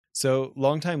So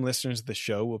longtime listeners of the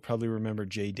show will probably remember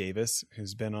Jay Davis,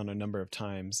 who's been on a number of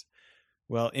times.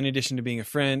 Well, in addition to being a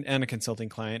friend and a consulting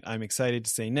client, I'm excited to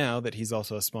say now that he's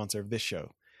also a sponsor of this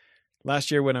show.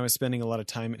 Last year, when I was spending a lot of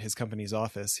time at his company's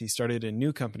office, he started a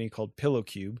new company called Pillow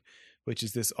Cube, which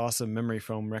is this awesome memory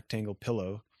foam rectangle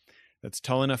pillow that's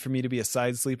tall enough for me to be a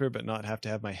side sleeper but not have to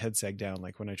have my head sag down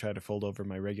like when I try to fold over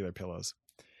my regular pillows.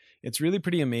 It's really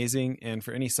pretty amazing, and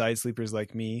for any side sleepers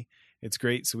like me, it's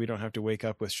great so we don't have to wake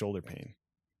up with shoulder pain.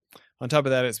 On top of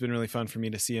that, it's been really fun for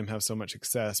me to see him have so much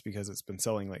success because it's been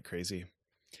selling like crazy.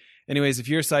 Anyways, if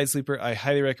you're a side sleeper, I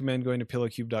highly recommend going to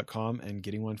pillowcube.com and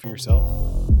getting one for yourself.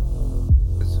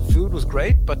 Food was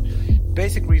great, but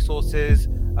basic resources,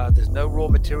 there's no raw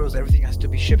materials, everything has to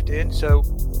be shipped in, so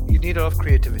you need a lot of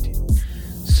creativity.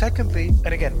 Secondly,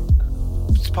 and again,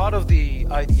 it's part of the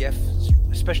IDF,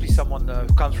 especially someone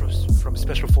who comes from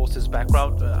special forces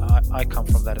background, I come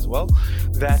from that as well,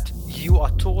 that you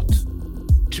are taught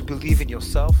to believe in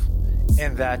yourself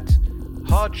and that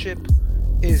hardship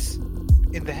is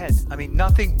in the head. I mean,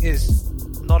 nothing is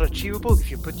not achievable if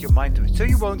you put your mind to it. So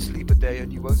you won't sleep a day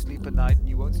and you won't sleep a night and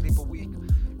you won't sleep a week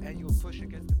and you'll push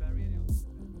against the barrier.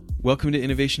 Welcome to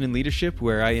Innovation and Leadership,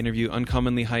 where I interview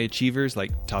uncommonly high achievers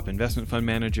like top investment fund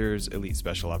managers, elite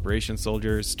special operations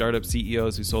soldiers, startup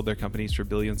CEOs who sold their companies for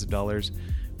billions of dollars,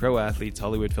 pro athletes,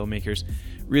 Hollywood filmmakers,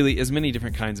 really as many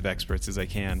different kinds of experts as I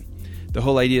can. The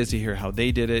whole idea is to hear how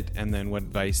they did it and then what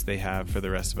advice they have for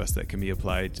the rest of us that can be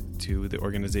applied to the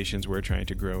organizations we're trying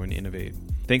to grow and innovate.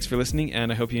 Thanks for listening,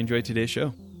 and I hope you enjoyed today's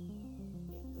show.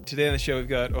 Today on the show, we've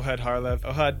got Ohad Harlev.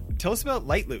 Ohad, tell us about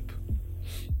Lightloop.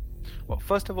 Well,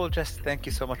 first of all, Jess, thank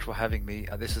you so much for having me.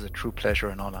 This is a true pleasure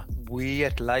and honor. We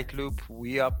at Lightloop,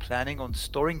 we are planning on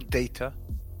storing data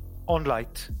on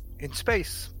light in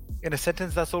space. In a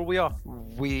sentence, that's all we are.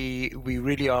 We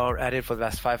really are at it for the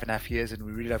last 5.5 years, and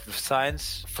we really love the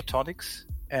science, photonics,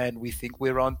 and we think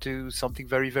we're on to something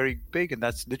very, very big, and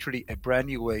that's literally a brand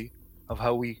new way of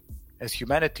how we, as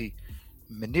humanity,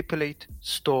 manipulate,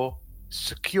 store,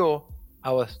 secure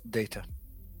our data.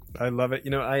 I love it.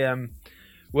 You know, I am...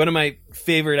 One of my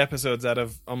favorite episodes out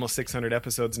of almost 600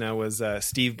 episodes now was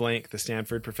Steve Blank, the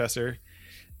Stanford professor,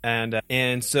 and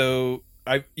so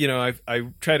I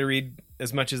try to read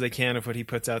as much as I can of what he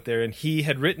puts out there, and he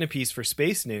had written a piece for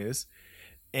Space News,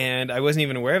 and I wasn't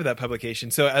even aware of that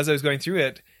publication. So as I was going through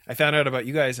it, I found out about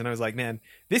you guys, and I was like, man,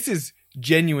 this is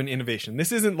genuine innovation.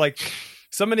 This isn't like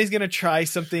somebody's going to try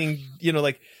something,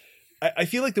 like. I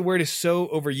feel like the word is so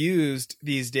overused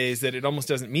these days that it almost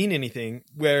doesn't mean anything,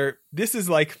 where this is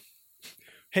like,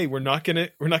 hey, we're not going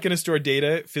to store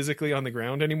data physically on the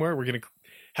ground anymore. We're going to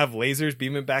have lasers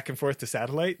beam it back and forth to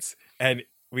satellites, and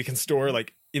we can store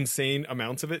like insane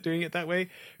amounts of it doing it that way.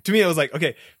 To me, I was like,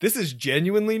 okay, this is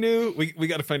genuinely new. We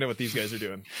got to find out what these guys are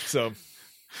doing. So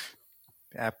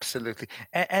absolutely.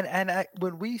 And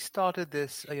when we started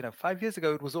this, 5 years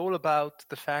ago, it was all about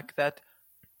the fact that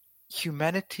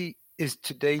humanity is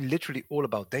today literally all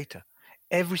about data.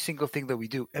 Every single thing that we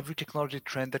do, every technology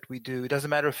trend that we do, it doesn't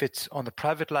matter if it's on the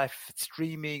private life, it's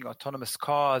streaming, autonomous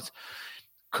cars,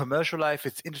 commercial life,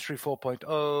 it's Industry 4.0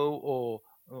 or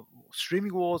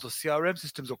streaming wars or CRM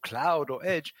systems or cloud or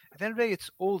edge. At the end of the day,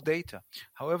 it's all data.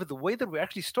 However, the way that we're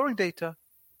actually storing data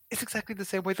is exactly the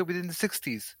same way that we did in the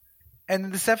 60s and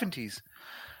in the 70s.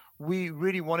 We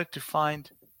really wanted to find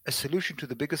a solution to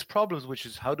the biggest problems, which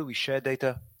is how do we share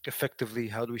data effectively?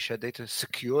 How do we share data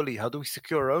securely? How do we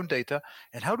secure our own data?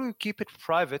 And how do we keep it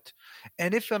private?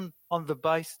 And if on the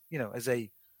bias, as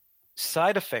a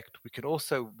side effect, we can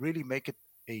also really make it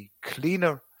a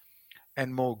cleaner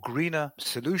and more greener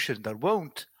solution that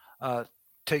won't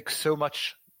take so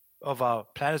much of our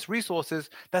planet's resources.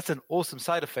 That's an awesome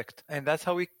side effect. And that's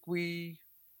how we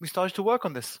started to work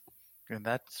on this. And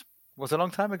that was a long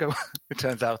time ago, it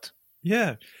turns out.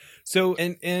 Yeah. So,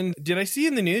 and did I see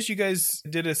in the news you guys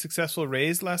did a successful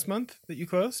raise last month that you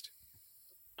closed?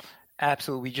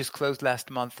 Absolutely. We just closed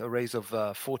last month a raise of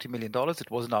 $40 million.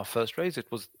 It wasn't our first raise.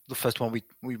 It was the first one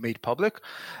we made public.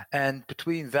 And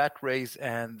between that raise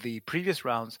and the previous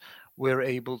rounds, we're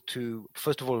able to,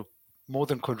 first of all, more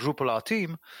than quadruple our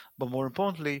team. But more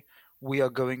importantly, we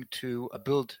are going to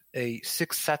build a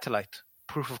 6-satellite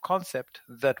proof of concept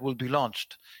that will be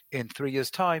launched in 3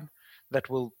 years' time that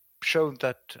will show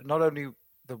that not only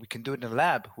that we can do it in a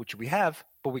lab, which we have,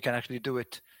 but we can actually do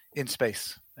it in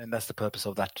space. And that's the purpose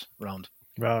of that round.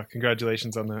 Wow.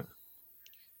 Congratulations on that.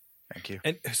 Thank you.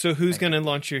 And so who's going to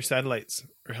launch your satellites,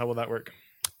 or how will that work?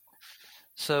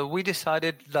 So we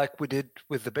decided, like we did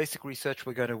with the basic research,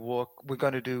 we're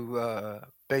going to do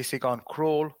basic on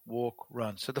crawl, walk,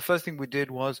 run. So the first thing we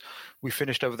did was we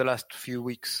finished over the last few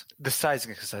weeks the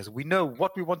sizing exercise. We know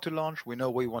what we want to launch, we know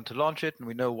where we want to launch it, and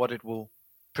we know what it will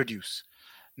produce.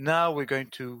 Now we're going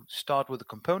to start with the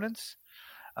components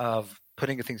of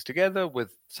putting things together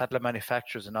with satellite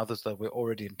manufacturers and others that we're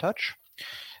already in touch.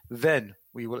 Then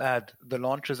we will add the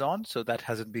launchers on, so that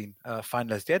hasn't been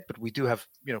finalized yet, but we do have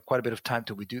quite a bit of time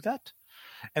till we do that.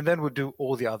 And then we'll do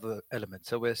all the other elements.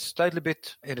 So we're slightly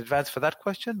bit in advance for that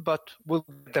question, but we'll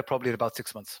get there probably in about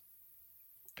 6 months.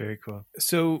 Very cool.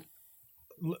 So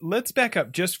let's back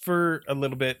up just for a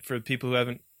little bit for people who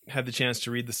haven't had the chance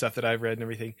to read the stuff that I've read and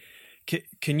everything.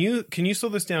 Can you slow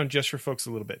this down just for folks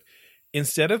a little bit?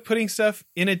 Instead of putting stuff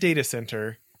in a data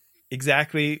center,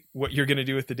 exactly what you're going to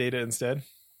do with the data instead?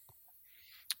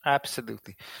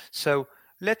 Absolutely. So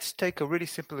let's take a really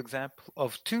simple example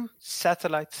of two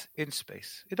satellites in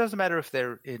space. It doesn't matter if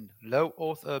they're in low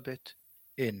Earth orbit,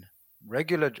 in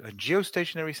regular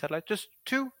geostationary satellite, just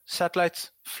two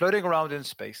satellites floating around in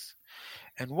space.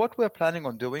 And what we're planning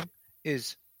on doing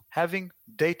is having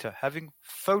data, having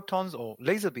photons or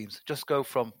laser beams just go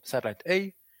from satellite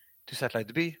A to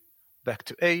satellite B, back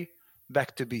to A,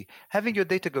 back to B. Having your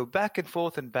data go back and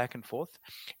forth and back and forth.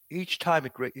 Each time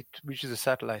it reaches a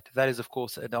satellite, that is, of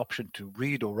course, an option to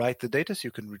read or write the data, so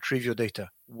you can retrieve your data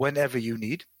whenever you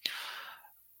need.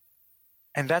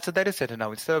 And that's a data center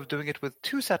now. Instead of doing it with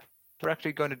two satellites, we're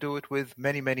actually going to do it with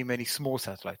many, many, many small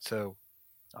satellites. So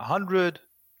 100,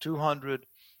 200,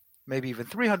 maybe even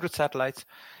 300 satellites.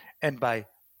 And by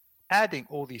adding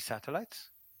all these satellites,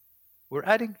 we're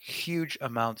adding huge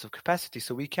amounts of capacity.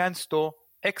 So we can store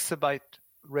exabyte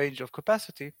range of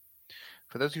capacity.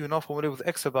 For those of you who are not familiar with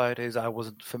exabyte, is I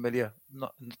wasn't familiar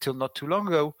until not too long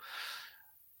ago.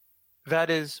 That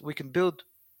is, we can build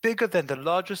bigger than the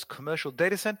largest commercial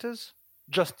data centers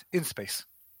just in space.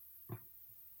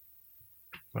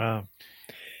 Wow.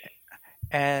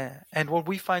 And what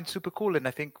we find super cool, and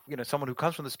I think someone who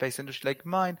comes from the space industry like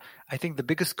mine, I think the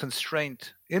biggest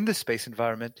constraint in the space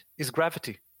environment is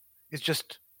gravity. It's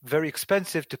just very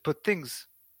expensive to put things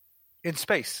in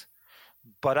space.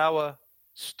 But our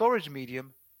storage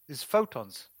medium is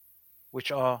photons,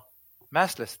 which are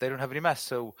massless. They don't have any mass.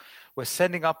 So we're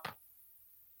sending up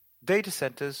data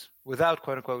centers without,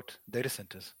 quote unquote, data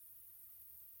centers.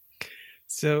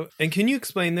 So, and can you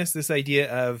explain this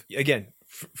idea of, again,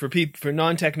 for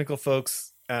non-technical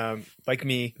folks like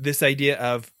me, this idea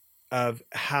of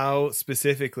how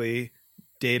specifically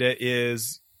data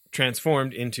is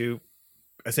transformed into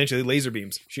essentially laser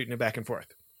beams, shooting it back and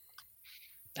forth?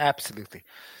 Absolutely.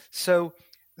 So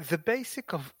the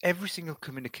basic of every single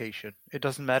communication, it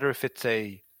doesn't matter if it's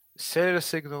a cellular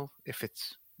signal, if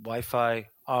it's Wi-Fi,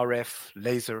 RF,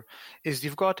 laser, is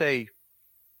you've got a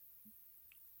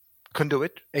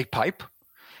conduit, a pipe,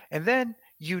 and then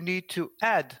you need to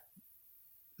add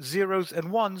zeros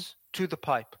and ones to the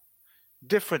pipe.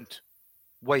 Different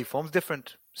waveforms,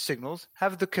 different signals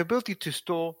have the capability to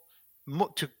store,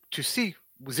 to see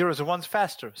zeros and ones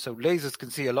faster. So lasers can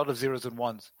see a lot of zeros and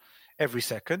ones every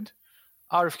second.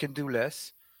 RF can do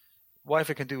less.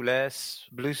 Wi-Fi can do less.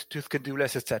 Bluetooth can do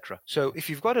less, etc. So if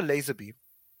you've got a laser beam,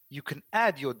 you can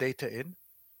add your data in,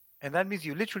 and that means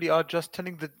you literally are just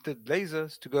telling the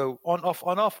lasers to go on,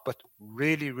 off, but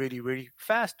really, really, really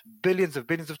fast, billions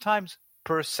of times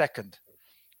per second.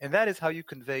 And that is how you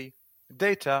convey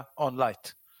data on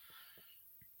light.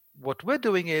 What we're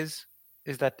doing is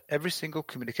that every single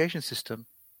communication system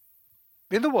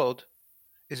in the world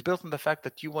is built on the fact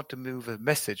that you want to move a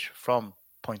message from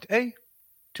point A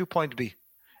to point B.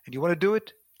 And you want to do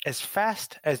it as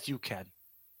fast as you can.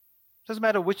 Doesn't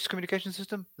matter which communication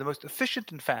system, the most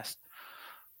efficient and fast.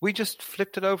 We just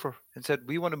flipped it over and said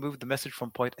we want to move the message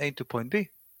from point A to point B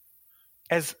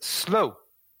as slow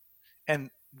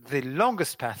and the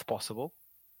longest path possible.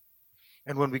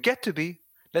 And when we get to B,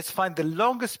 let's find the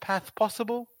longest path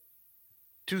possible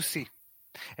to C.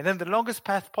 And then the longest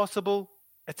path possible,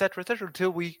 etc., until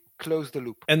we close the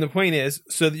loop. And the point is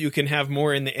so that you can have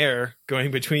more in the air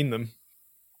going between them.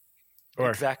 Or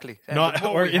exactly. And not,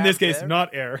 or in this case,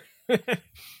 not air.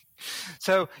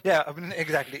 So yeah, I mean,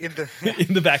 exactly in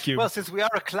the vacuum. Well, since we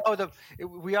are a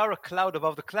cloud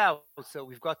above the clouds, so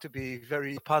we've got to be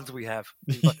very puns. We've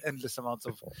got endless amounts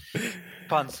of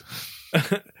puns.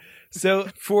 So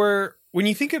when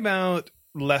you think about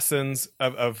lessons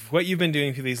of what you've been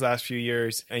doing for these last few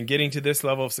years and getting to this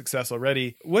level of success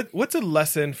already, what's a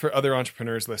lesson for other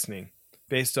entrepreneurs listening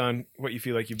based on what you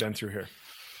feel like you've been through here?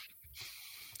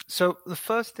 So the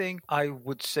first thing I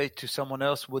would say to someone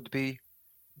else would be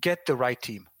get the right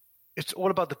team. It's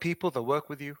all about the people that work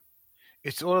with you.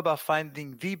 It's all about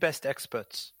finding the best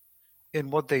experts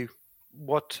in what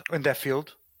in their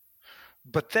field.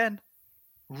 But then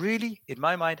really, in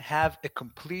my mind, have a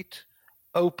complete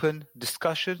open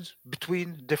discussions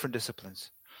between different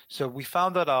disciplines. So we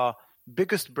found that our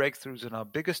biggest breakthroughs and our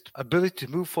biggest ability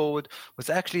to move forward was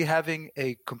actually having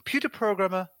a computer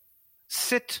programmer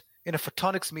sit in a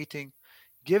photonics meeting,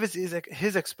 give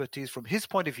his expertise from his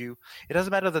point of view. It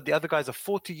doesn't matter that the other guys are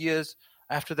 40 years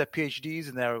after their PhDs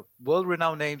and they're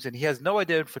world-renowned names, and he has no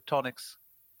idea in photonics.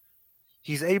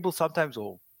 He's able sometimes,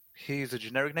 or he's a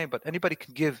generic name, but anybody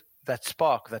can give that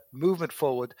spark, that movement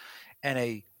forward, and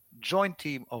a joint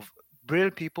team of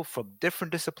brilliant people from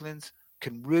different disciplines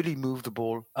can really move the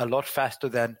ball a lot faster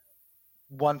than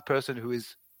one person who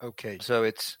is okay. So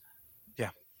it's, yeah.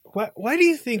 Why do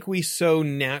you think we so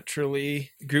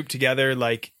naturally group together,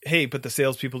 like, hey, put the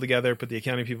salespeople together, put the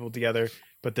accounting people together,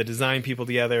 put the design people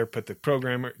together, put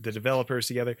the developers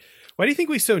together? Why do you think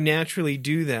we so naturally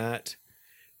do that,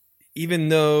 even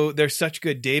though there's such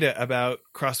good data about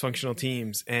cross-functional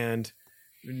teams and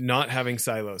not having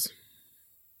silos?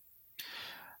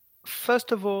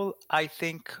 First of all, I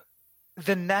think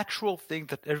the natural thing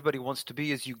that everybody wants to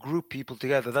be is you group people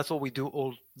together. That's what we do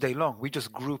all day long. We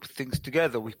just group things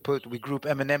together. We group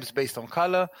M&Ms based on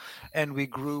color, and we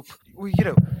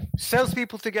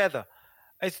salespeople together.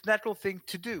 It's a natural thing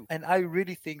to do, and I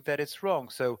really think that it's wrong.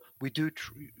 So we do,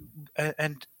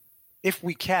 and if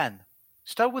we can,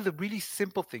 start with the really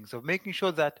simple things of making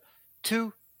sure that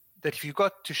if you've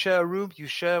got to share a room, you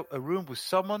share a room with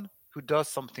someone who does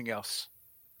something else.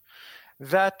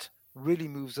 That really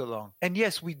moves along. And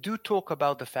yes, we do talk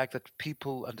about the fact that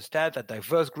people understand that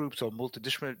diverse groups or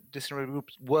multidisciplinary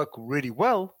groups work really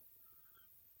well,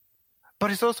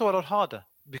 but it's also a lot harder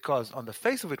because on the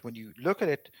face of it, when you look at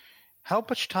it, how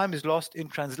much time is lost in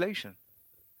translation?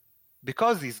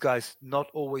 Because these guys not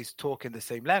always talk in the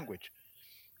same language.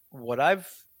 What I've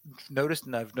noticed,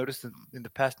 and I've noticed in the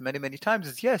past many, many times,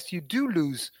 is yes, you do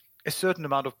lose a certain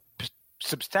amount of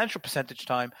substantial percentage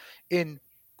time in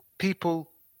people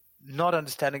not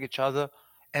understanding each other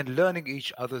and learning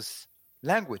each other's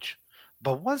language.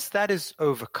 But once that is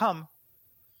overcome,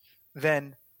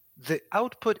 then the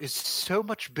output is so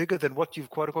much bigger than what you've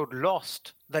quote unquote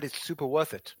lost that it's super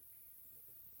worth it.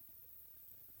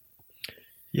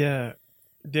 Yeah,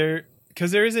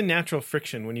 because there is a natural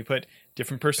friction when you put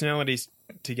different personalities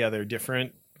together,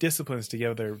 different disciplines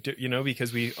together,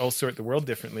 because we all sort the world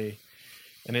differently.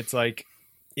 And it's like,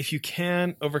 if you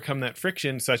can overcome that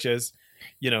friction, such as,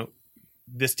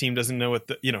 this team doesn't know what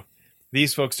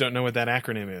these folks don't know what that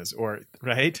acronym is, or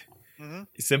right? Mm-hmm.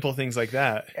 Simple things like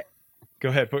that. Go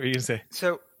ahead. What were you going to say?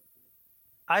 So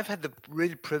I've had the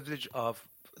real privilege of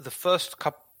the first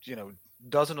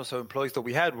dozen or so employees that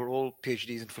we had were all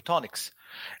PhDs in photonics.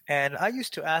 And I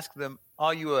used to ask them,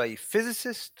 are you a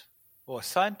physicist or a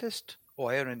scientist,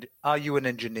 or are you an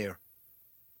engineer?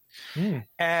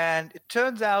 And it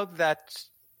turns out that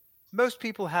most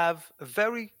people have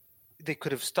they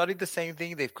could have studied the same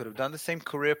thing, they could have done the same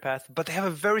career path, but they have a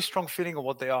very strong feeling of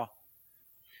what they are.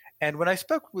 And when I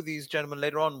spoke with these gentlemen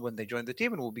later on when they joined the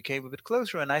team and we became a bit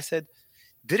closer, and I said,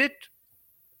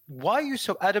 why are you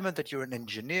so adamant that you're an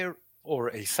engineer or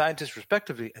a scientist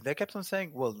respectively? And they kept on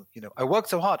saying, well, I work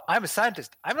so hard. I'm a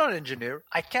scientist. I'm not an engineer.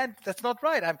 I can't, that's not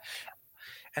right. And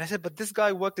I said, but this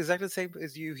guy worked exactly the same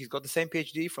as you. He's got the same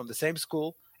PhD from the same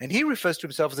school, and he refers to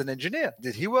himself as an engineer.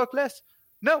 Did he work less?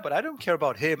 No, but I don't care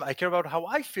about him. I care about how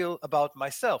I feel about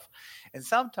myself. And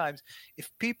sometimes if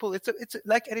people, it's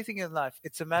like anything in life,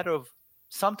 it's a matter of,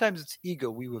 sometimes it's ego.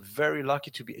 We were very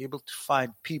lucky to be able to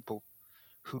find people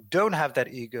who don't have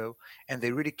that ego, and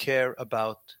they really care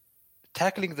about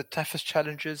tackling the toughest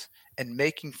challenges and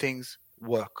making things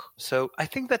work. So I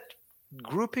think that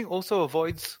grouping also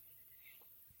avoids,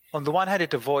 on the one hand,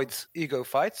 it avoids ego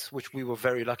fights, which we were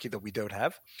very lucky that we don't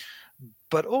have,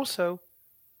 but also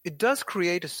it does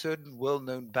create a certain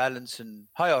well-known balance and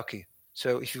hierarchy.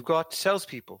 So if you've got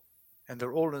salespeople and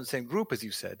they're all in the same group, as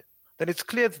you said, then it's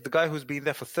clear that the guy who's been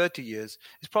there for 30 years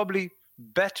is probably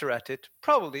better at it,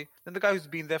 than the guy who's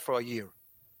been there for a year.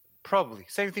 Probably.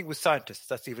 Same thing with scientists.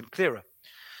 That's even clearer.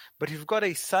 But if you've got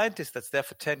a scientist that's there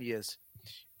for 10 years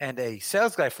and a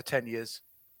sales guy for 10 years,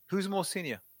 who's more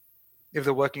senior if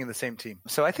they're working in the same team?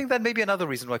 So I think that may be another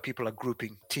reason why people are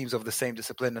grouping teams of the same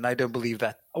discipline, and I don't believe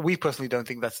that. We personally don't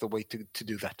think that's the way to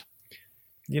do that.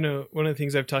 One of the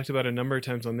things I've talked about a number of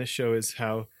times on this show is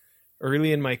how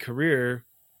early in my career,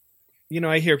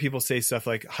 I hear people say stuff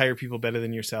like hire people better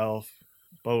than yourself,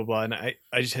 blah, blah, blah. And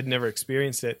I just had never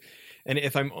experienced it. And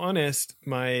if I'm honest,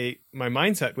 my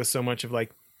mindset was so much of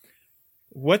like,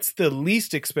 what's the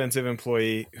least expensive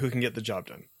employee who can get the job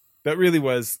done? That really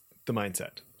was the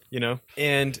mindset,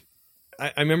 And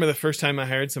I remember the first time I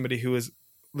hired somebody who was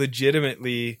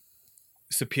legitimately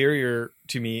superior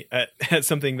to me at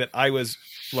something that I was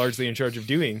largely in charge of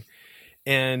doing.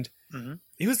 And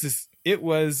it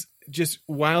was just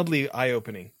wildly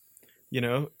eye-opening,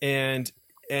 and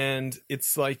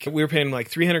it's like we were paying him like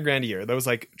 $300,000 a year. That was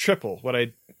like triple what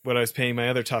I was paying my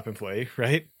other top employee.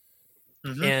 Right.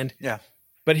 And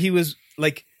but he was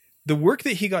like, the work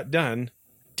that he got done,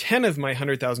 10 of my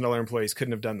 $100,000 employees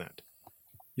couldn't have done that.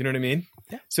 You know what I mean?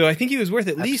 Yeah. So I think he was worth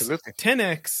at least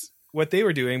 10x what they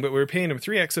were doing, but we were paying him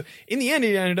 3x. So in the end,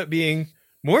 it ended up being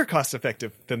more cost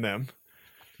effective than them,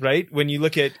 right? When you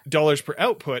look at dollars per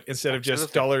output instead of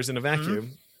just dollars in a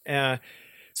vacuum.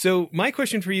 So my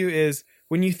question for you is,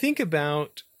 when you think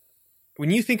about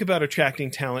attracting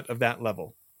talent of that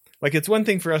level, like it's one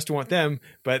thing for us to want them,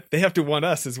 but they have to want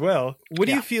us as well. What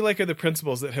do you feel like are the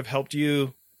principles that have helped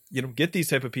you, get these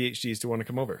type of PhDs to want to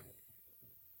come over?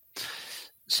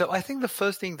 So I think the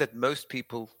first thing that most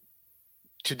people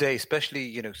today,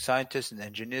 especially, scientists and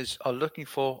engineers, are looking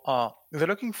for they're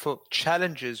looking for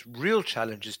challenges, real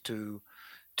challenges to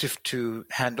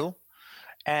handle.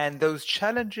 And those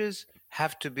challenges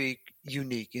have to be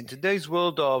unique. In today's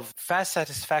world of fast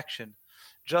satisfaction,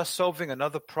 just solving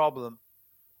another problem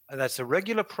that's a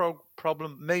regular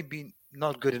problem may be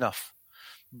not good enough.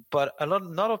 But not a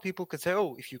lot of people can say,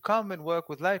 oh, if you come and work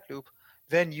with Lightloop,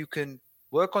 then you can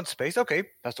work on space. Okay,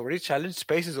 that's already a challenge.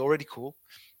 Space is already cool.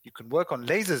 You can work on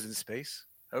lasers in space.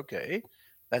 Okay,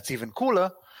 that's even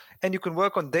cooler. And you can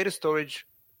work on data storage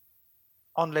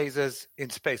on lasers in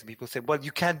space. And people say, well,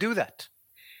 you can't do that.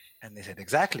 And they said,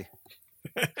 exactly.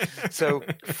 So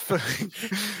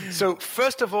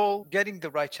first of all, getting the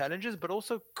right challenges, but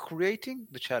also creating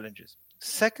the challenges.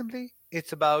 Secondly,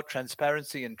 it's about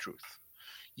transparency and truth.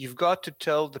 You've got to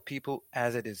tell the people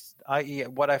as it is, i.e.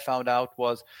 what I found out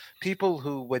was people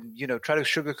who, when, try to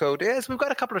sugarcoat, yes, we've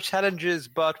got a couple of challenges,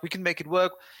 but we can make it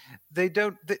work. They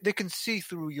can see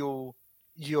through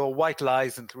your white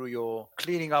lies and through your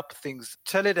cleaning up things.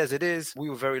 Tell it as it is. We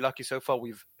were very lucky so far.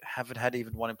 We haven't had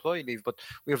even one employee leave, but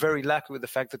we're very lucky with the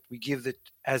fact that we give it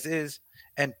as is,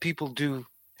 and people do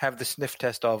have the sniff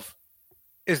test of,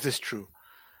 is this true?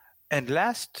 And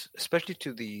last, especially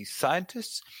to the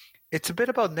scientists, it's a bit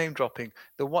about name dropping.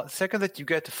 The second that you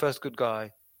get the first good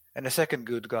guy and a second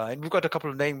good guy, and we've got a couple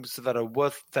of names that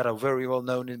are very well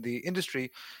known in the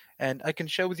industry, and I can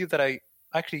share with you that I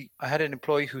had an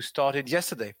employee who started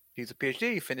yesterday. He's a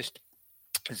PhD. He finished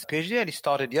his PhD and he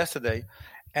started yesterday.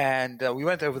 And we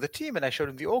went over the team and I showed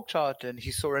him the org chart and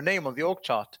he saw a name on the org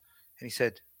chart and he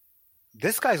said,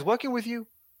 "This guy's working with you?"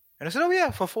 And I said, "Oh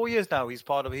yeah, for 4 years now. He's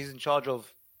in charge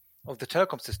of the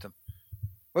telecom system."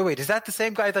 Wait, is that the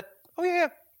same guy that? Oh yeah,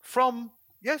 from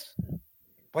yes.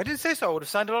 Why didn't you say so? I would have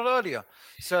signed a lot earlier.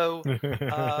 So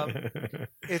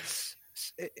it's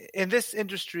in this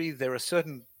industry there are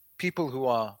certain people who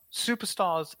are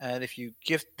superstars, and if you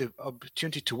give the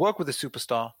opportunity to work with a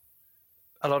superstar,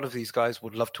 a lot of these guys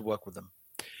would love to work with them.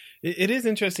 It is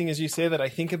interesting as you say that. I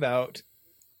think about,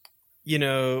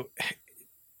 I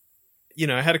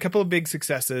had a couple of big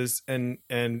successes and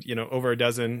over a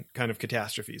dozen kind of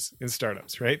catastrophes in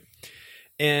startups, right?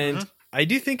 And I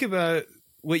do think about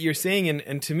what you're saying,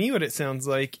 and to me what it sounds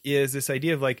like is this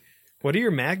idea of like, what are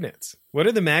your magnets? What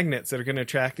are the magnets that are going to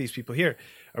attract these people here?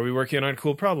 Are we working on a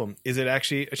cool problem? Is it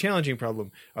actually a challenging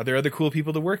problem? Are there other cool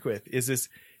people to work with? Is this,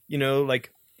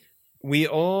 like we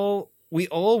all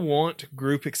want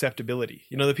group acceptability.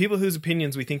 The people whose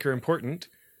opinions we think are important,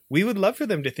 we would love for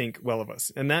them to think well of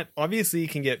us. And that obviously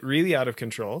can get really out of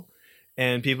control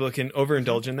and people can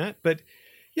overindulge in that. But,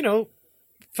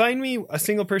 find me a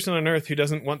single person on earth who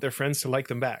doesn't want their friends to like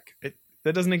them back.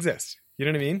 That doesn't exist. You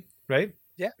know what I mean? Right?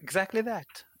 Yeah, exactly that.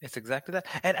 It's exactly that.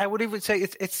 And I would even say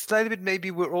it's slightly bit,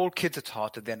 maybe we're all kids at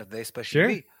heart at the end of the day, especially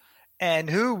me. And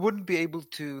who wouldn't be able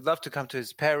to love to come to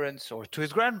his parents or to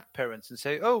his grandparents and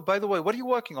say, "Oh, by the way, what are you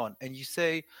working on?" And you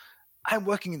say, "I'm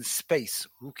working in space."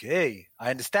 Okay,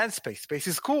 I understand space. Space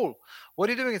is cool. What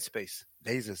are you doing in space?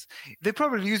 Lasers. They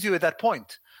probably use you at that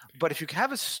point. But if you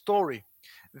have a story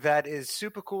that is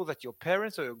super cool that your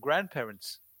parents or your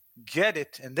grandparents get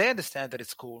it and they understand that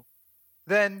it's cool,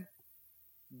 then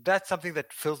that's something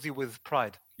that fills you with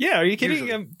pride. Yeah, are you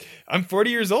kidding? I'm 40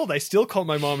 years old. I still call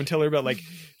my mom and tell her about like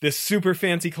this super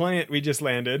fancy client we just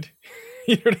landed.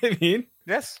 You know what I mean?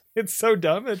 Yes. It's so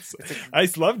dumb. I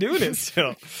love doing it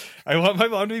still. I want my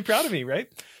mom to be proud of me, right?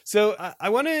 So I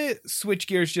want to switch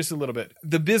gears just a little bit.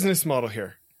 The business model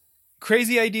here.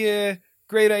 Crazy idea,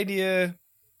 great idea.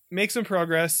 make some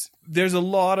progress. There's a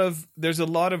lot of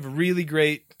really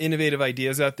great innovative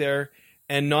ideas out there,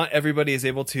 and not everybody is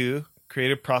able to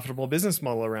create a profitable business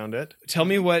model around it. Tell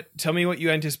me what you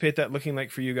anticipate that looking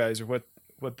like for you guys, or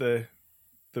what the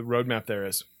roadmap there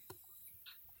is.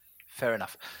 Fair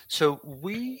enough. So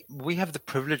we have the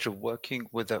privilege of working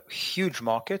with a huge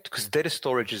market, because data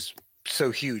storage is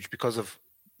so huge because of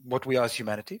what we are as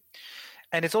humanity.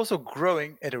 And it's also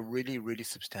growing at a really, really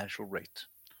substantial rate.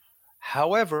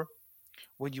 However,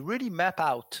 when you really map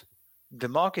out the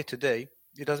market today,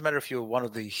 it doesn't matter if you're one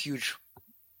of the huge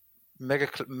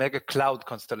mega cloud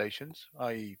constellations,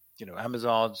 i.e.,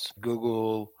 Amazon's,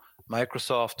 Google,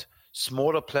 Microsoft,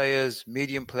 smaller players,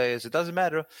 medium players, it doesn't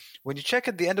matter. When you check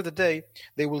at the end of the day,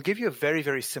 they will give you a very,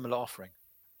 very similar offering.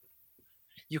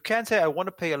 You can't say, I want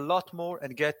to pay a lot more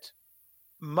and get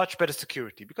much better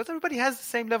security, because everybody has the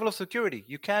same level of security.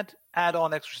 You can't add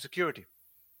on extra security.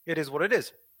 It is what it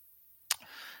is.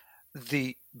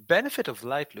 The benefit of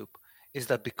Lightloop is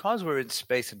that because we're in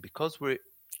space and because we're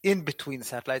in between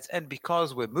satellites and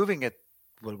because we're moving it,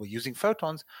 we're using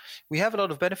photons, we have a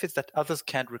lot of benefits that others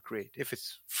can't recreate. If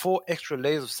it's 4 extra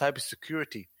layers of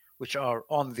cybersecurity, which are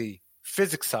on the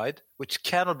physics side, which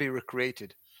cannot be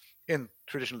recreated in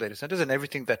traditional data centers, and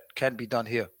everything that can be done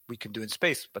here, we can do in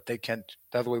space, but they can't,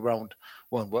 the other way around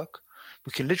won't work.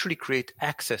 We can literally create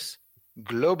access,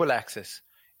 global access,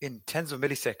 in tens of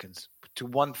milliseconds to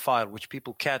one file, which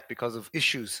people can't because of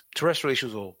issues, terrestrial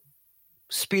issues, or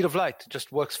speed of light. It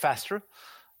just works faster.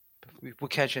 We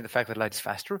can't change the fact that light is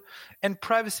faster. And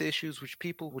privacy issues,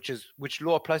 which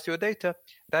law applies to your data,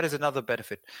 that is another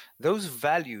benefit. Those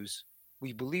values,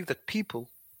 we believe that people,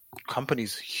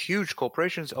 companies, huge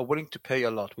corporations are willing to pay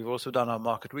a lot. We've also done our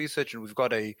market research, and we've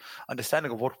got a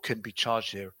understanding of what can be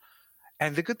charged here.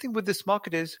 And the good thing with this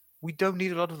market is we don't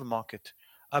need a lot of the market.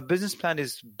 Our business plan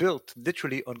is built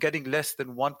literally on getting less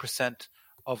than 1%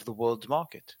 of the world's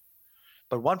market.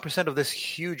 But 1% of this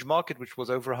huge market, which was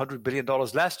over $100 billion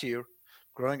last year,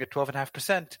 growing at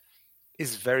 12.5%,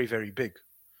 is very, very big.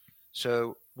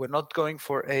 So we're not going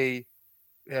for a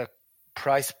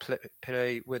price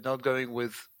play. We're not going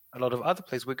with a lot of other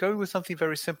plays. We're going with something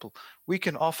very simple. We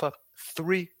can offer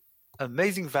 3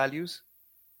 amazing values,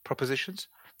 propositions,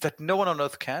 that no one on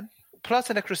earth can, plus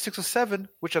an extra 6 or 7,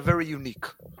 which are very unique.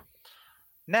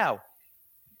 Now,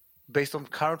 based on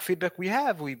current feedback we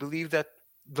have, we believe that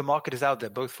the market is out there,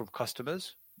 both from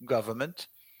customers, government,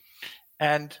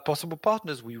 and possible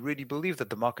partners. We really believe that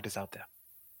the market is out there.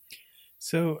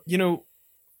 So,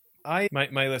 my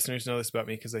listeners know this about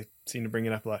me because I seem to bring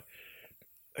it up a lot.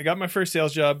 I got my first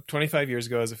sales job 25 years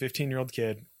ago as a 15-year-old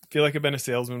kid. Feel like I've been a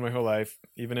salesman my whole life,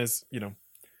 even as,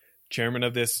 chairman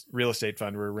of this real estate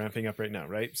fund we're ramping up right now,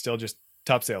 right? Still just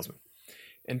top salesman.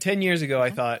 And 10 years ago,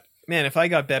 I thought, man, if I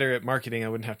got better at marketing, I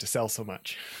wouldn't have to sell so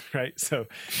much, right? So,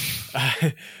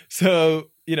 I've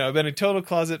been a total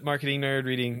closet marketing nerd,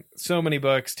 reading so many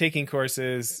books, taking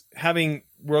courses, having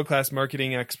world-class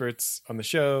marketing experts on the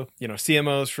show,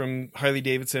 CMOs from Harley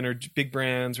Davidson or big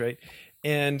brands, right?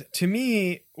 And to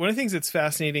me, one of the things that's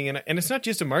fascinating, and it's not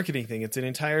just a marketing thing, it's an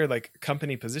entire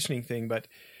company positioning thing, but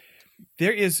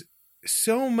there is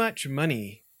so much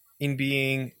money in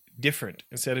being different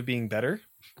instead of being better.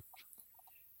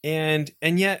 And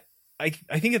yet I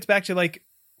think it's back to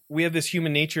we have this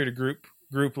human nature to group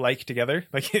together.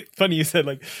 Funny you said,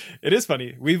 it is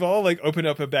funny. We've all opened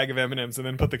up a bag of M&Ms and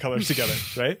then put the colors together,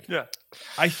 right? Yeah.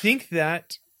 I think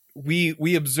that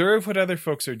we observe what other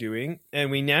folks are doing and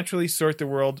we naturally sort the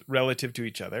world relative to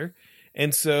each other.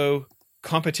 And so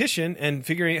competition and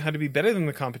figuring out how to be better than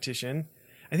the competition,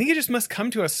 I think it just must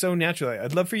come to us so naturally.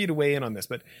 I'd love for you to weigh in on this,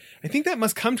 but I think that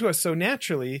must come to us so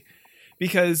naturally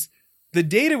because the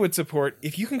data would support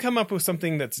if you can come up with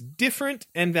something that's different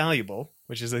and valuable,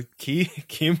 which is a key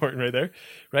important right there,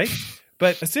 right?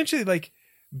 But essentially,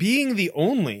 being the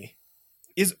only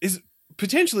is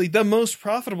potentially the most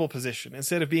profitable position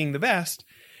instead of being the best.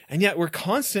 And yet we're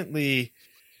constantly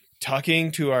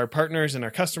talking to our partners and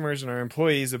our customers and our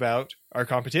employees about our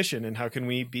competition and how can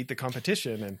we beat the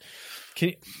competition. And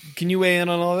can you weigh in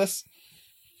on all this?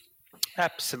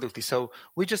 Absolutely. So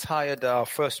we just hired our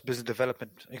first business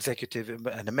development executive,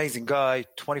 an amazing guy,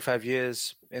 25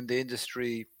 years in the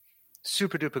industry,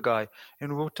 super duper guy.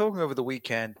 And we were talking over the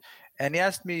weekend and he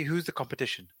asked me, who's the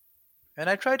competition? And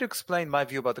I tried to explain my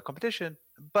view about the competition,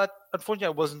 but unfortunately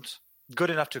I wasn't good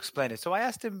enough to explain it. So I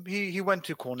asked him, he went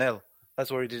to Cornell. That's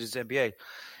where he did his MBA.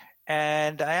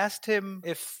 And I asked him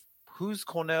who's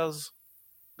Cornell's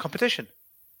competition?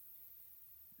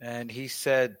 And he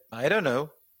said, I don't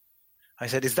know. I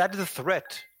said, is that the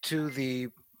threat to the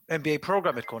MBA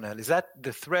program at Cornell. Is that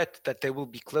the threat that they will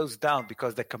be closed down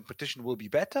because their competition will be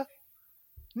better?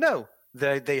 No,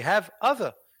 they have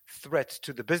other threats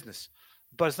to the business,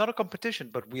 but it's not a competition.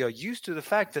 But we are used to the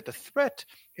fact that the threat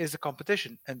is a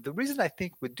competition. And the reason I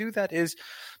think we do that is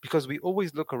because we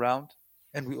always look around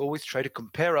and we always try to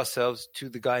compare ourselves to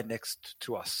the guy next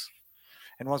to us.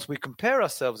 And once we compare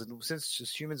ourselves, and since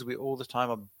as humans we all the time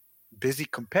are busy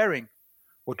comparing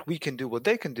what we can do, what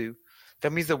they can do,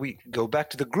 that means that we go back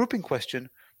to the grouping question.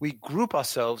 We group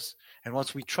ourselves, and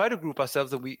once we try to group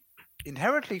ourselves, then we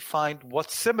inherently find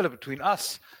what's similar between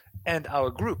us and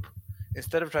our group,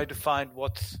 instead of trying to find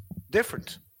what's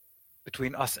different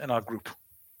between us and our group.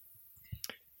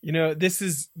 You know, this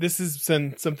is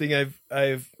something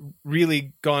I've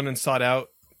really gone and sought out,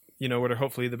 you know, what are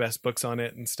hopefully the best books on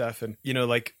it and stuff. And, you know,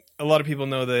 like a lot of people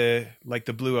know the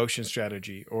blue ocean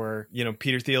strategy, or, you know,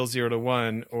 Peter Thiel's 0 to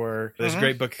 1, or there's a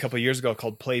great book a couple of years ago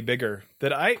called Play Bigger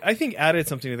that I think added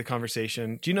something to the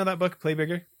conversation. Do you know that book, Play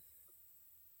Bigger?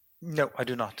 No, I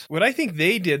do not. What I think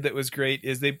they did that was great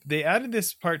is they added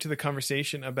this part to the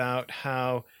conversation about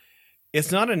how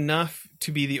it's not enough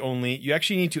to be the only, you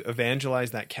actually need to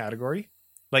evangelize that category.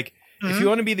 Like if you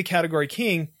want to be the category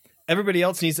king, everybody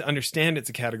else needs to understand it's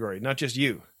a category, not just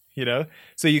you, you know?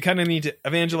 So you kind of need to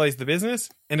evangelize the business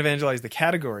and evangelize the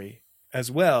category as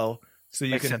well, so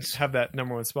you can have that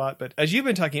number one spot. But as you've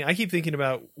been talking, I keep thinking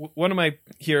about one of my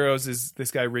heroes is this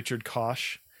guy, Richard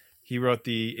Koch. He wrote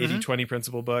the 80-20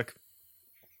 principle book.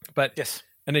 But yes,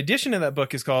 an addition to that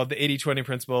book is called the 80-20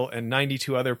 principle and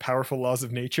 92 other powerful laws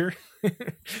of nature,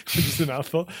 which is a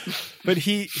mouthful. But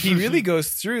he really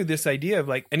goes through this idea of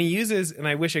like, and he uses, and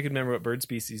I wish I could remember what bird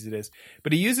species it is,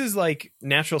 but he uses like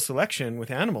natural selection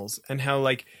with animals, and how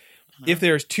like if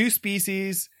there's two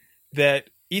species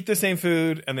that eat the same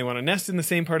food and they want to nest in the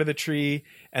same part of the tree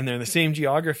and they're in the same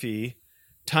geography,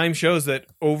 time shows that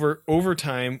over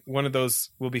time, one of those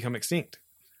will become extinct.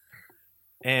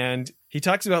 And he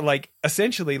talks about like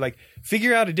essentially like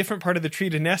figure out a different part of the tree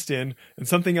to nest in and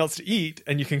something else to eat,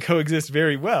 and you can coexist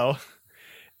very well.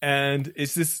 And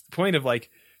it's this point of like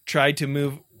try to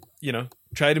move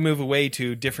away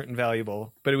to different and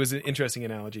valuable. But it was an interesting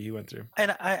analogy he went through.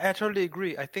 And I totally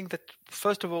agree. I think that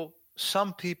first of all,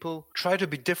 some people try to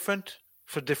be different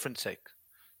for different sake.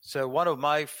 So one of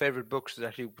my favorite books that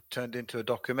actually turned into a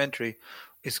documentary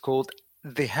is called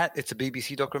it's a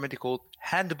BBC documentary called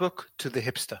Handbook to the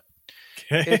Hipster.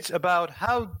 Okay. It's about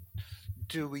how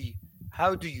do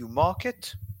you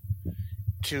market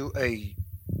to a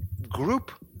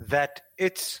group that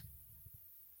its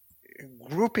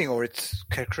grouping or its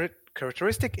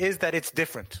characteristic is that it's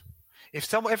different.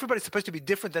 If everybody's supposed to be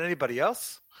different than anybody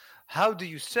else, how do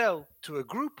you sell to a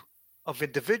group of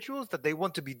individuals that they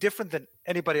want to be different than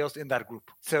anybody else in that group?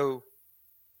 So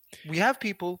we have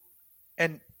people,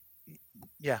 and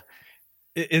yeah.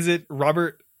 Is it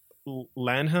Robert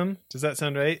Lanham? Does that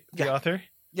sound right? The author?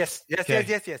 Yes. Okay.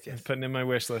 Yes. I'm putting in my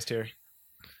wish list here.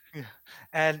 Yeah.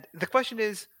 And the question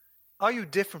is, are you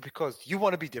different because you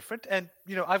want to be different? And,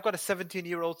 you know, I've got a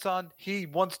 17-year-old son. He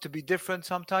wants to be different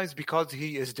sometimes because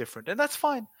he is different. And that's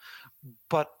fine.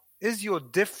 But is your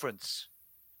difference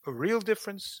a real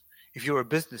difference? If you're a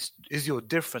business, is your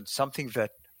difference something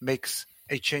that makes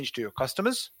a change to your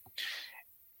customers?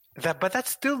 But that's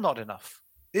still not enough.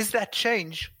 Is that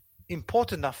change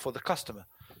important enough for the customer?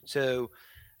 So,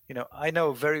 you know, I know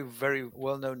a very, very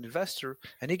well-known investor,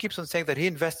 and he keeps on saying that he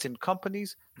invests in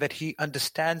companies that he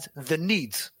understands the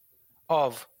needs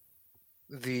of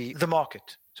the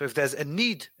market. So if there's a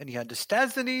need and he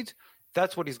understands the need,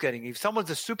 that's what he's getting. If someone's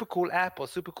a super cool app or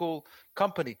super cool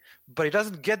company, but he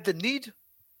doesn't get the need,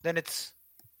 then it's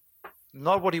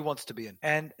not what he wants to be in.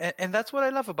 And that's what I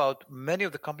love about many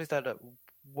of the companies that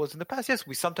was in the past. Yes,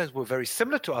 we sometimes were very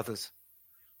similar to others,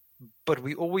 but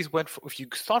we always went for, if you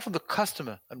start from the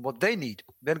customer and what they need,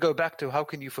 then go back to how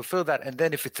can you fulfill that. And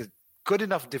then if it's a good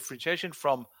enough differentiation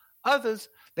from others,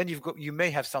 then you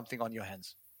may have something on your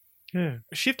hands. Yeah.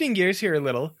 Shifting gears here a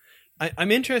little,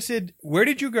 I'm interested, where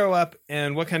did you grow up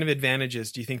and what kind of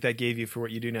advantages do you think that gave you for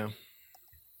what you do now?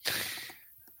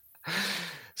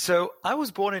 So I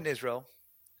was born in Israel,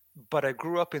 but I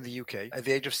grew up in the UK. At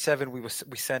the age of 7, we were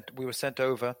sent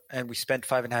over, and we spent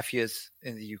 5.5 years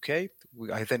in the UK.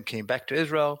 I then came back to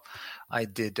Israel. I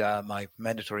did my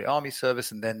mandatory army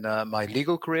service, and then my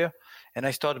legal career. And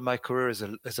I started my career as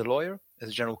a lawyer, as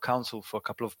a general counsel for a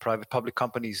couple of public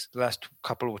companies. The last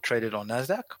couple were traded on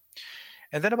NASDAQ.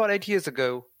 And then about 8 years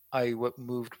ago, I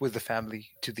moved with the family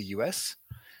to the US.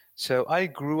 So I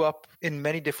grew up in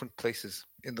many different places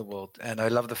in the world. And I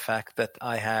love the fact that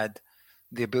I had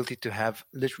the ability to have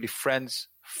literally friends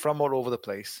from all over the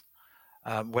place.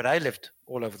 when I lived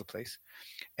all over the place.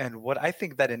 And what I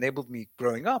think that enabled me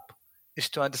growing up is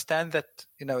to understand that,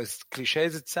 as cliche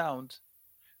as it sounds,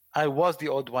 I was the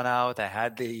odd one out. I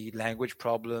had the language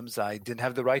problems. I didn't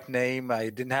have the right name.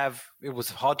 It was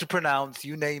hard to pronounce,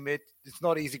 you name it. It's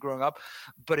not easy growing up,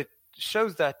 but it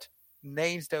shows that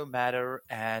names don't matter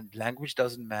and language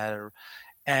doesn't matter.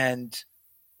 And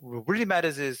what really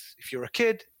matters is, if you're a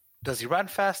kid, does he run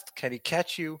fast? Can he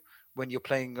catch you when you're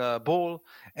playing ball?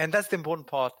 And that's the important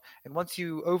part. And once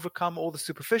you overcome all the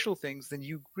superficial things, then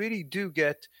you really do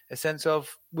get a sense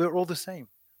of we're all the same.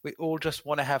 We all just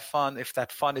want to have fun. If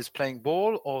that fun is playing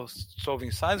ball or solving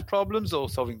science problems or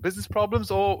solving business problems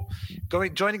or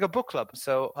joining a book club.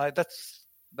 So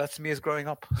that's me as growing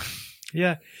up.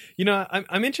 Yeah.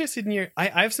 I'm interested in I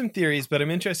have some theories, but I'm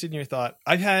interested in your thought.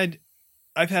 I've had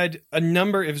a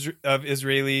number of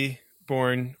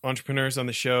Israeli-born entrepreneurs on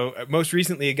the show. Most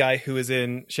recently, a guy who was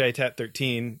in Shaitat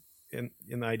 13 in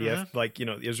the IDF,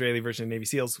 the Israeli version of Navy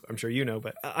SEALs. I'm sure you know,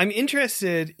 but I'm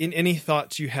interested in any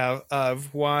thoughts you have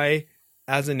of why,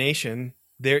 as a nation,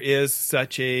 there is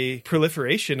such a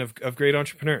proliferation of great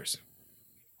entrepreneurs.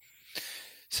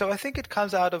 So I think it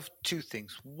comes out of two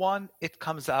things. One, it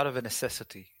comes out of a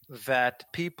necessity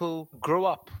that people grow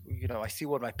up. I see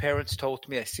what my parents taught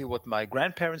me. I see what my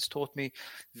grandparents taught me,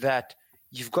 that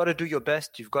you've got to do your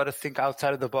best. You've got to think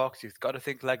outside of the box. You've got to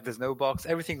think like there's no box.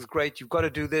 Everything's great. You've got to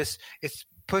do this. It's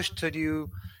pushed to you.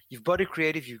 You've got to be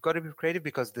creative. You've got to be creative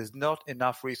because there's not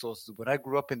enough resources. When I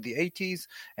grew up in the 80s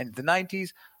and the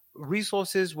 90s,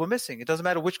 resources were missing. It doesn't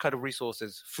matter which kind of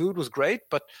resources. Food was great,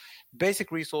 but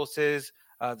basic resources,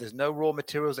 there's no raw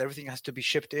materials. Everything has to be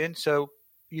shipped in. So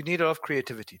you need a lot of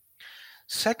creativity.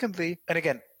 Secondly, and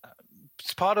again,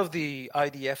 it's part of the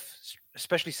IDF,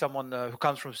 especially someone who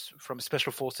comes from a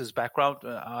special forces background.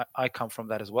 I come from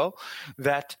that as well,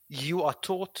 that you are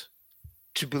taught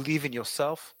to believe in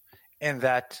yourself and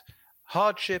that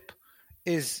hardship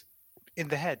is in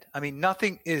the head. I mean,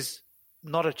 nothing is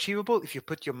not achievable if you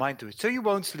put your mind to it. So you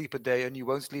won't sleep a day and you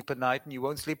won't sleep a night and you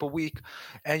won't sleep a week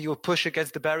and you'll push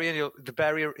against the barrier and the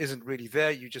barrier isn't really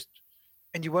there.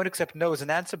 And you won't accept no as an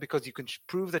answer because you can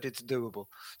prove that it's doable.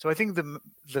 So I think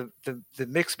the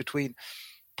mix between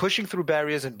pushing through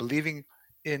barriers and believing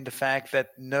in the fact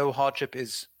that no hardship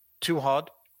is too hard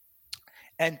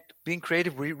and being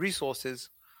creative resources,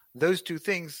 those two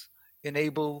things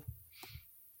enable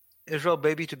Israel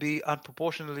Baby to be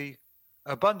unproportionately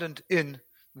abundant in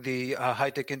the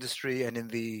high-tech industry and in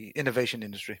the innovation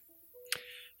industry.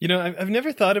 I've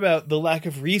never thought about the lack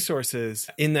of resources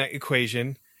in that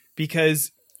equation,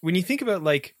 because when you think about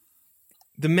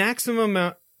the maximum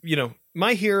amount,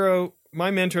 my hero,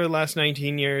 my mentor the last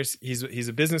 19 years, he's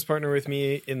a business partner with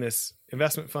me in this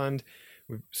investment fund.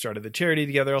 We've started the charity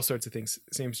together, all sorts of things.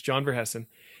 His name's John Verhessen.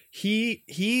 He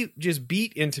just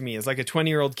beat into me as a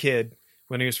 20-year-old kid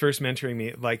when he was first mentoring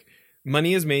me,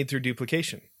 money is made through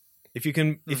duplication. If you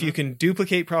can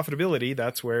duplicate profitability,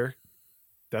 that's where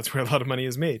a lot of money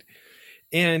is made.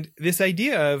 And this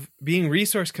idea of being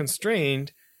resource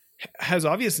constrained has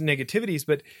obvious negativities,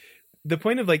 but the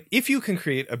point of if you can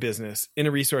create a business in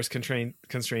a resource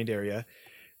constrained area,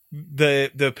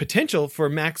 the potential for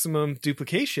maximum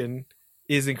duplication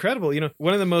is incredible.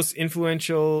 One of the most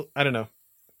influential,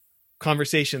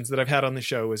 conversations that I've had on the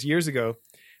show was years ago.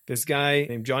 This guy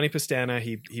named Johnny Pastana,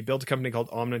 he built a company called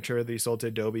Omniture that he sold to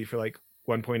Adobe for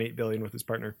 $1.8 billion with his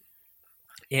partner.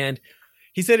 And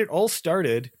he said it all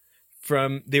started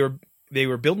from they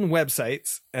were building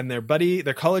websites, and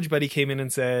their college buddy came in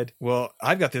and said, "Well,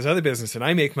 I've got this other business and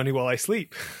I make money while I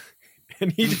sleep."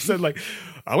 And he just said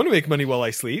 "I want to make money while I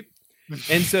sleep."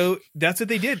 And so that's what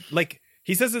they did.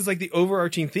 He says it's the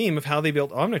overarching theme of how they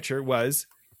built Omniture was,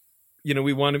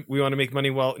 we want to make money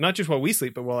not just while we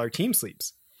sleep, but while our team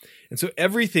sleeps. And so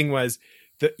everything was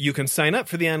that you can sign up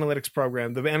for the analytics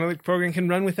program. The analytics program can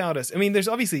run without us. I mean, there's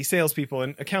obviously salespeople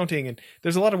and accounting, and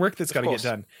there's a lot of work that's got to get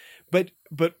done. But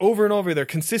over and over, they're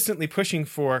consistently pushing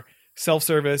for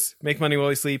self-service, make money while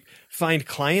we sleep, find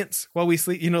clients while we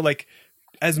sleep,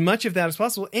 as much of that as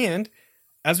possible. And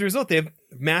as a result, they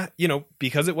have,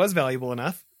 because it was valuable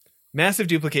enough, massive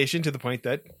duplication to the point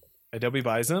that Adobe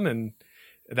buys them. And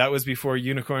that was before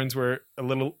unicorns were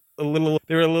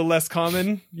they were a little less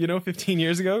common, 15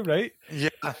 years ago, right? Yeah.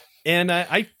 And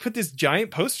I put this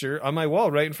giant poster on my wall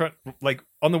right in front,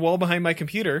 on the wall behind my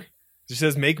computer. It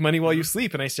says "Make money while you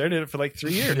sleep," and I started it for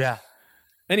 3 years. Yeah.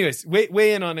 Anyways,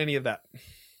 weigh in on any of that.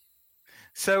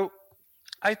 So,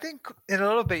 I think in a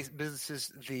lot of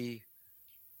businesses,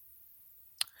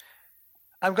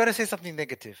 I'm going to say something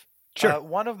negative. Sure.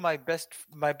 One of my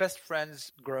best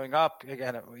friends growing up,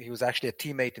 again, he was actually a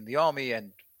teammate in the army,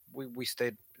 and we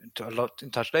stayed a lot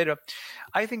in touch later.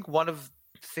 I think one of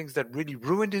the things that really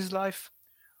ruined his life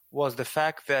was the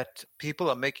fact that people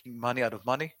are making money out of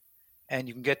money, and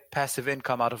you can get passive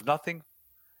income out of nothing.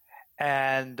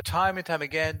 And time and time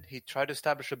again, he tried to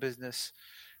establish a business,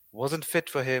 wasn't fit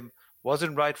for him,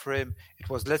 wasn't right for him. It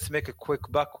was, let's make a quick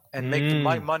buck and make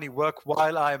my money work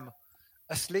while I'm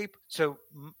asleep. So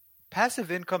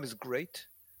passive income is great,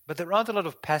 but there aren't a lot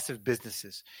of passive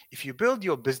businesses. If you build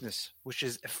your business, which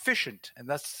is efficient, and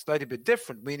that's slightly bit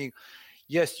different, meaning,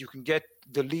 yes, you can get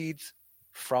the leads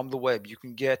from the web. You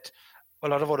can get a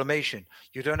lot of automation.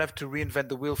 You don't have to reinvent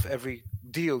the wheel for every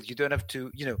deal. You don't have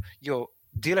to, your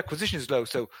deal acquisition is low,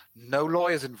 so no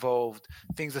lawyers involved.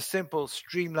 Things are simple,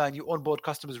 streamlined. You onboard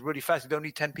customers really fast. You don't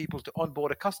need 10 people to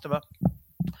onboard a customer.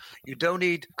 You don't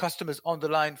need customers on the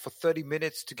line for 30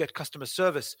 minutes to get customer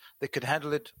service. They can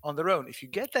handle it on their own. If you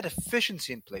get that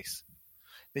efficiency in place,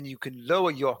 then you can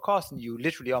lower your costs and you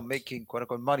literally are making quote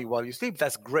unquote money while you sleep.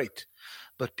 That's great.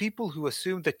 But people who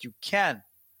assume that you can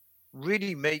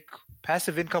really make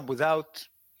passive income without,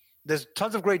 there's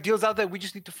tons of great deals out there. We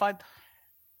just need to find.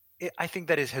 I think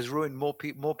that has ruined more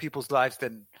people's lives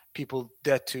than people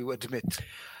dare to admit.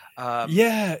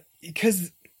 Yeah,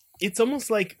 because it's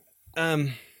almost like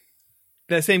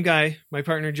that same guy, my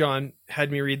partner John,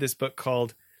 had me read this book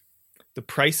called The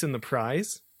Price and the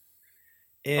Prize.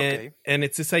 And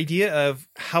it's this idea of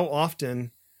how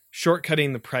often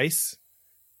shortcutting the price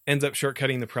ends up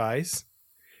shortcutting the prize.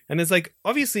 And it's like,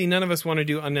 obviously none of us want to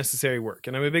do unnecessary work.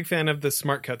 And I'm a big fan of the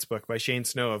Smart Cuts book by Shane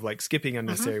Snow of like skipping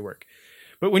unnecessary work.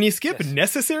 But when you skip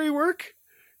necessary work,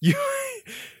 you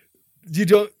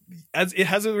don't, as it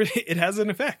has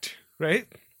an effect, right?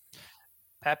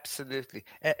 Absolutely.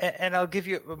 And I'll give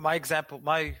you my example.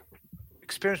 My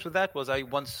experience with that was I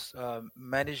once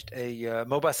managed a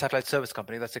mobile satellite service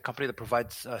company. That's a company that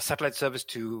provides satellite service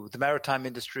to the maritime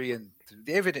industry and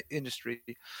the aviation industry.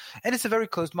 And it's a very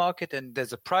closed market, and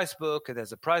there's a price book and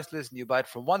there's a price list, and you buy it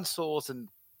from one source, and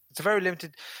it's very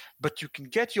limited, but you can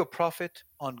get your profit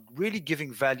on really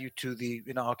giving value to the,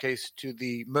 in our case, to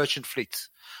the merchant fleets,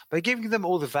 by giving them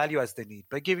all the value as they need,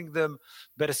 by giving them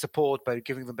better support, by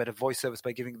giving them better voice service,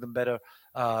 by giving them better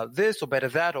this or better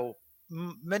that, or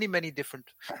many, many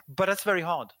different. But that's very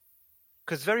hard,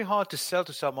 because it's very hard to sell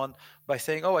to someone by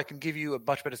saying, oh, I can give you a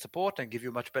much better support, I can give you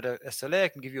a much better SLA, I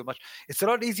can give you a much. It's a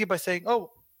lot easier by saying,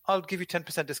 oh, I'll give you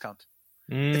 10% discount.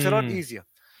 It's a lot easier.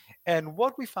 And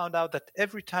what we found out that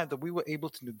every time that we were able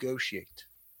to negotiate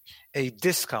a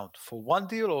discount for one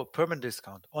deal or a permanent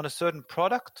discount on a certain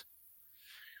product,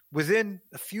 within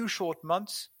a few short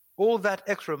months, all that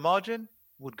extra margin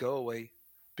would go away,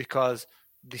 because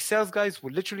the sales guys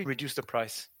would literally reduce the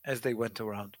price as they went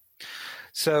around.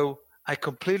 So I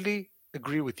completely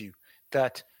agree with you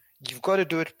that you've got to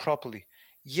do it properly.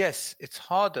 Yes, it's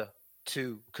harder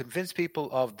to convince people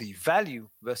of the value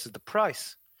versus the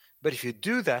price. But if you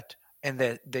do that, and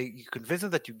you convince them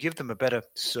that you give them a better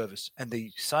service, and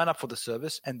they sign up for the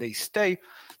service and they stay,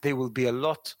 they will be a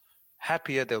lot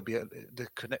happier. There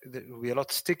will be a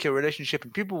lot stickier relationship,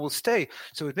 and people will stay.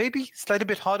 So it may be slightly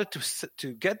bit harder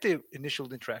to get the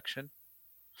initial interaction,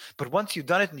 but once you've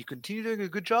done it and you continue doing a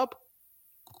good job,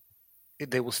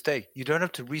 they will stay. You don't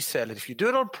have to resell it. If you do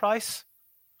it on price,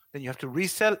 then you have to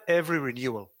resell every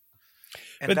renewal.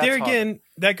 But there again,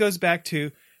 that goes back to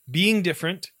being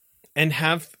different. And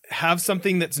have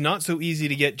something that's not so easy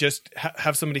to get, just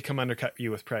have somebody come undercut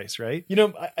you with price, right?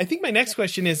 I think my next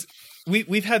question is,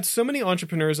 we've had so many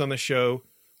entrepreneurs on the show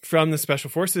from the Special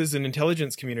Forces and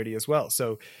intelligence community as well.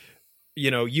 So,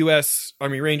 U.S.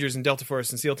 Army Rangers and Delta Force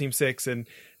and SEAL Team 6 and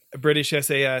British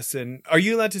SAS. And are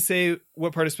you allowed to say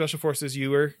what part of Special Forces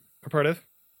you were a part of?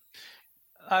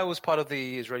 I was part of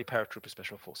the Israeli Paratrooper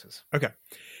Special Forces. Okay.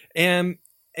 And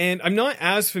I'm not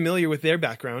as familiar with their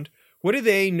background. What are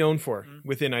they known for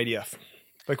within IDF?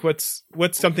 Like what's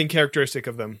something characteristic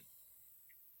of them?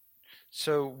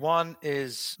 So one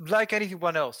is like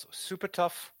anyone else, super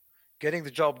tough, getting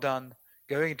the job done,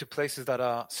 going into places that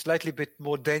are slightly bit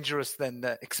more dangerous than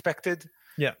expected.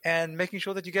 Yeah. And making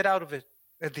sure that you get out of it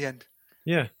at the end.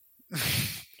 Yeah.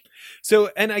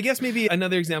 So, and I guess maybe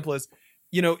another example is,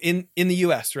 in the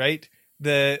US, right?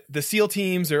 The SEAL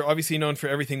teams are obviously known for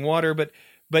everything water, but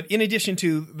in addition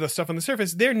to the stuff on the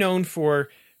surface, they're known for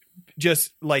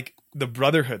just like the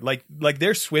brotherhood, like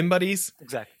they're swim buddies.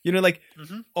 Exactly.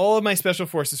 All of my Special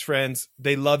Forces friends,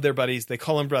 they love their buddies. They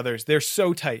call them brothers. They're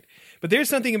so tight. But there's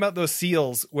something about those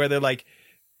SEALs where they're like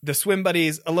the swim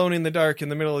buddies alone in the dark in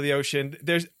the middle of the ocean.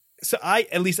 I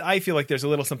feel like there's a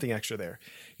little something extra there,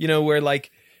 where like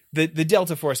the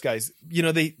Delta Force guys,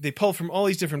 they pull from all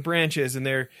these different branches, and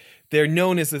they're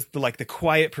known as the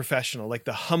quiet professional, like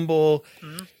the humble,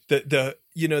 they're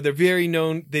very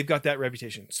known. They've got that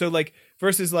reputation. So like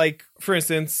versus like, for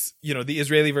instance, the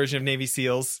Israeli version of Navy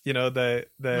SEALs, the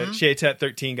Shayetet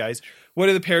 13 guys. What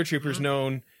are the paratroopers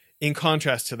known in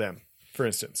contrast to them, for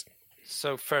instance?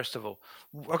 So first of all,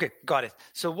 okay, got it.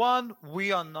 So one,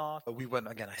 we weren't,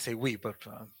 again, I say we, but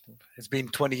it's been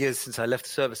 20 years since I left the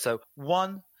service. So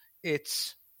one,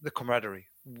 it's the camaraderie.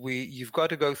 You've got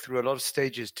to go through a lot of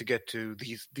stages to get to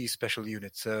these special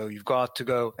units. So you've got to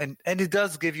go, and it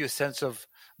does give you a sense of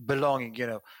belonging.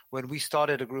 When we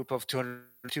started a group of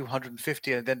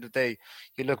 250, and at the end of the day,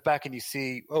 you look back and you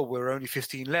see, oh, we're only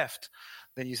 15 left.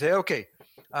 Then you say, okay,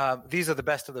 these are the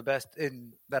best of the best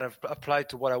that have applied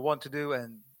to what I want to do,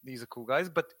 and these are cool guys.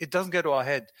 But it doesn't get to our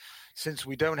head, since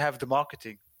we don't have the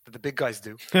marketing that the big guys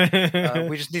do.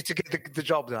 We just need to get the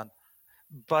job done.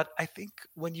 But I think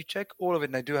when you check all of it,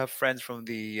 and I do have friends from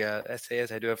the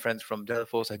SAS, I do have friends from Delta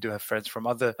Force, I do have friends from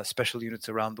other special units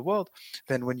around the world,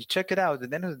 then when you check it out, at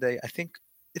the end of the day, I think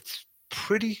it's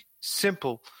pretty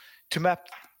simple to map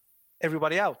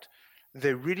everybody out.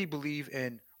 They really believe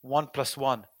in 1 +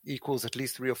 1 equals at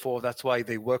least 3 or 4. That's why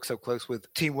they work so close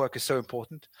with teamwork is so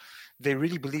important. They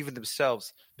really believe in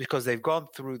themselves because they've gone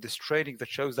through this training that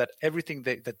shows that everything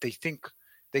that they think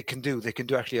they can do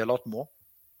actually a lot more.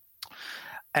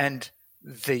 And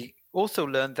they also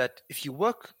learn that if you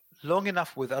work long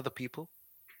enough with other people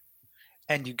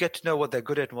and you get to know what they're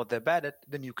good at and what they're bad at,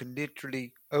 then you can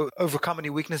literally overcome any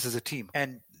weakness as a team.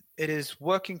 And it is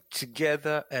working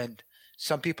together, and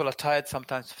some people are tired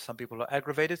sometimes, some people are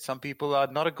aggravated, some people are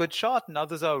not a good shot, and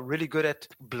others are really good at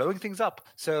blowing things up.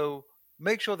 So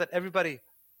make sure that everybody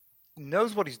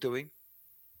knows what he's doing,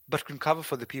 but can cover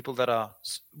for the people that are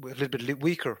a little bit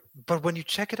weaker. But when you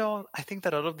check it all, I think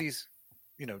that a lot of these,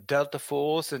 Delta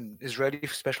Force and Israeli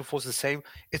Special Forces, the same,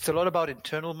 it's a lot about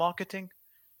internal marketing.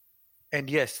 And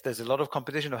yes, there's a lot of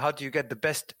competition of how do you get the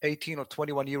best 18 or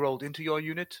 21-year-old into your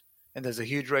unit. And there's a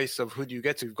huge race of who do you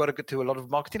get. So you've got to get to a lot of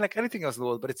marketing like anything else in the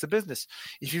world, but it's a business.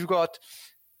 If you've got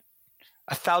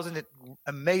 1,000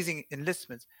 amazing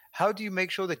enlistments, how do you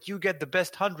make sure that you get the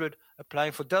best 100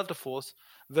 applying for Delta Force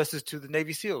versus to the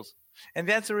Navy SEALs? And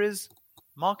the answer is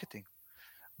marketing.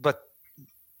 But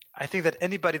I think that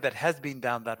anybody that has been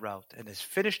down that route and has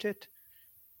finished it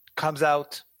comes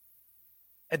out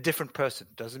a different person.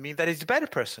 Doesn't mean that he's a better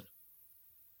person.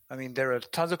 I mean, there are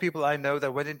tons of people I know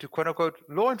that went into quote unquote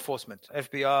law enforcement,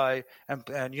 FBI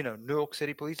and New York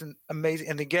City police, and amazing,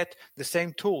 and they get the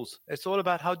same tools. It's all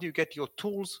about how do you get your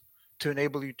tools to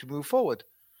enable you to move forward.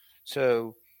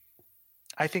 So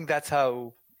I think that's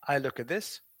how I look at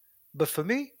this. But for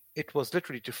me, it was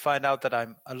literally to find out that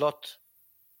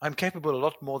I'm capable a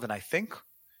lot more than I think,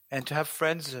 and to have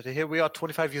friends that here we are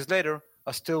 25 years later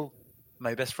are still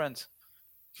my best friends.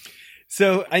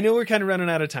 So I know we're kind of running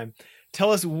out of time.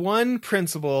 Tell us one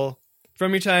principle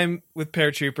from your time with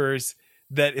paratroopers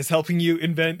that is helping you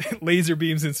invent laser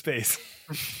beams in space.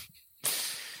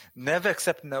 Never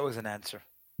accept no as an answer.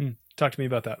 Talk to me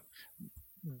about that.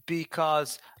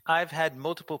 Because I've had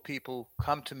multiple people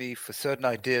come to me for certain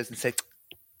ideas and say,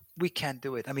 we can't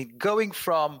do it. I mean, going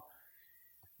from,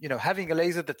 having a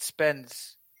laser that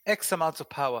spends X amounts of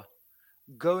power,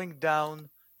 going down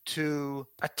to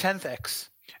a 10th X,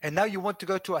 and now you want to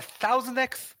go to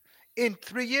 1,000X in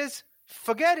 3 years?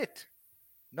 Forget it.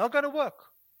 Not going to work.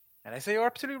 And I say, you're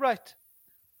absolutely right.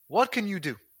 What can you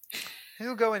do? And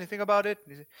he'll go, anything about it?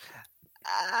 And he say,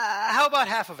 how about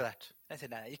half of that? I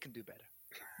said, nah, you can do better.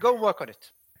 Go work on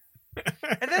it.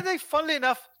 And then they, funnily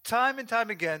enough, time and time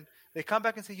again, they come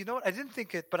back and say, you know what, I didn't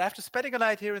think it, but after spending a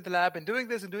night here in the lab and doing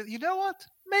this and doing, you know what,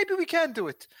 maybe we can do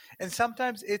it. And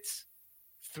sometimes it's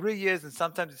 3 years, and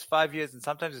sometimes it's 5 years, and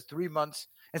sometimes it's 3 months,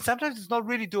 and sometimes it's not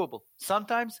really doable.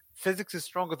 Sometimes physics is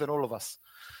stronger than all of us.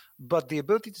 But the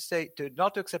ability to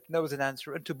not to accept no as an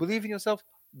answer and to believe in yourself,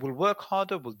 we'll work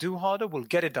harder, we'll do harder, we'll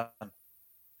get it done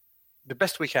the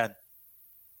best we can.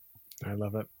 I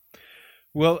love it.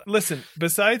 Well, listen,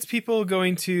 besides people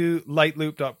going to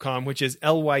lightloop.com, which is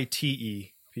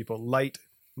LYTE, people,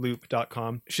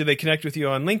 lightloop.com, should they connect with you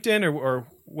on LinkedIn or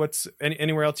what's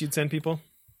anywhere else you'd send people?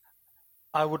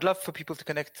 I would love for people to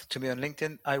connect to me on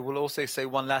LinkedIn. I will also say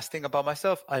one last thing about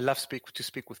myself. I love to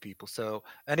speak with people. So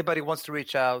anybody wants to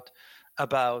reach out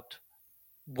about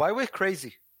why we're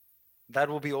crazy, that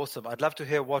will be awesome. I'd love to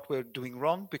hear what we're doing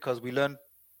wrong, because we learn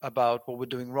about what we're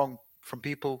doing wrong from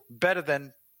people better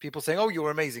than people saying, oh, you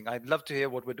were amazing. I'd love to hear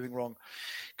what we're doing wrong.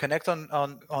 Connect on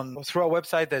through our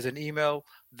website. There's an email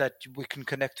that we can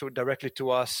connect to directly to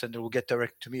us, and it will get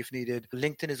direct to me if needed.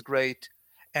 LinkedIn is great.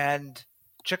 And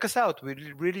check us out.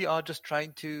 We really are just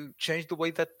trying to change the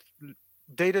way that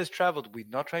data is traveled. We're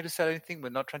not trying to sell anything. We're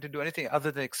not trying to do anything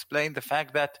other than explain the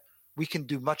fact that we can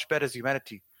do much better as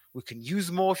humanity. We can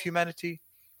use more of humanity.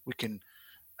 We can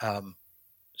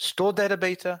store data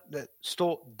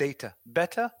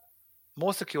better,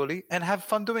 more securely, and have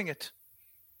fun doing it.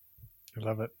 I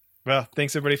love it. Well,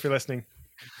 thanks everybody for listening.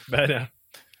 Bye now.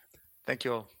 Thank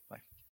you all.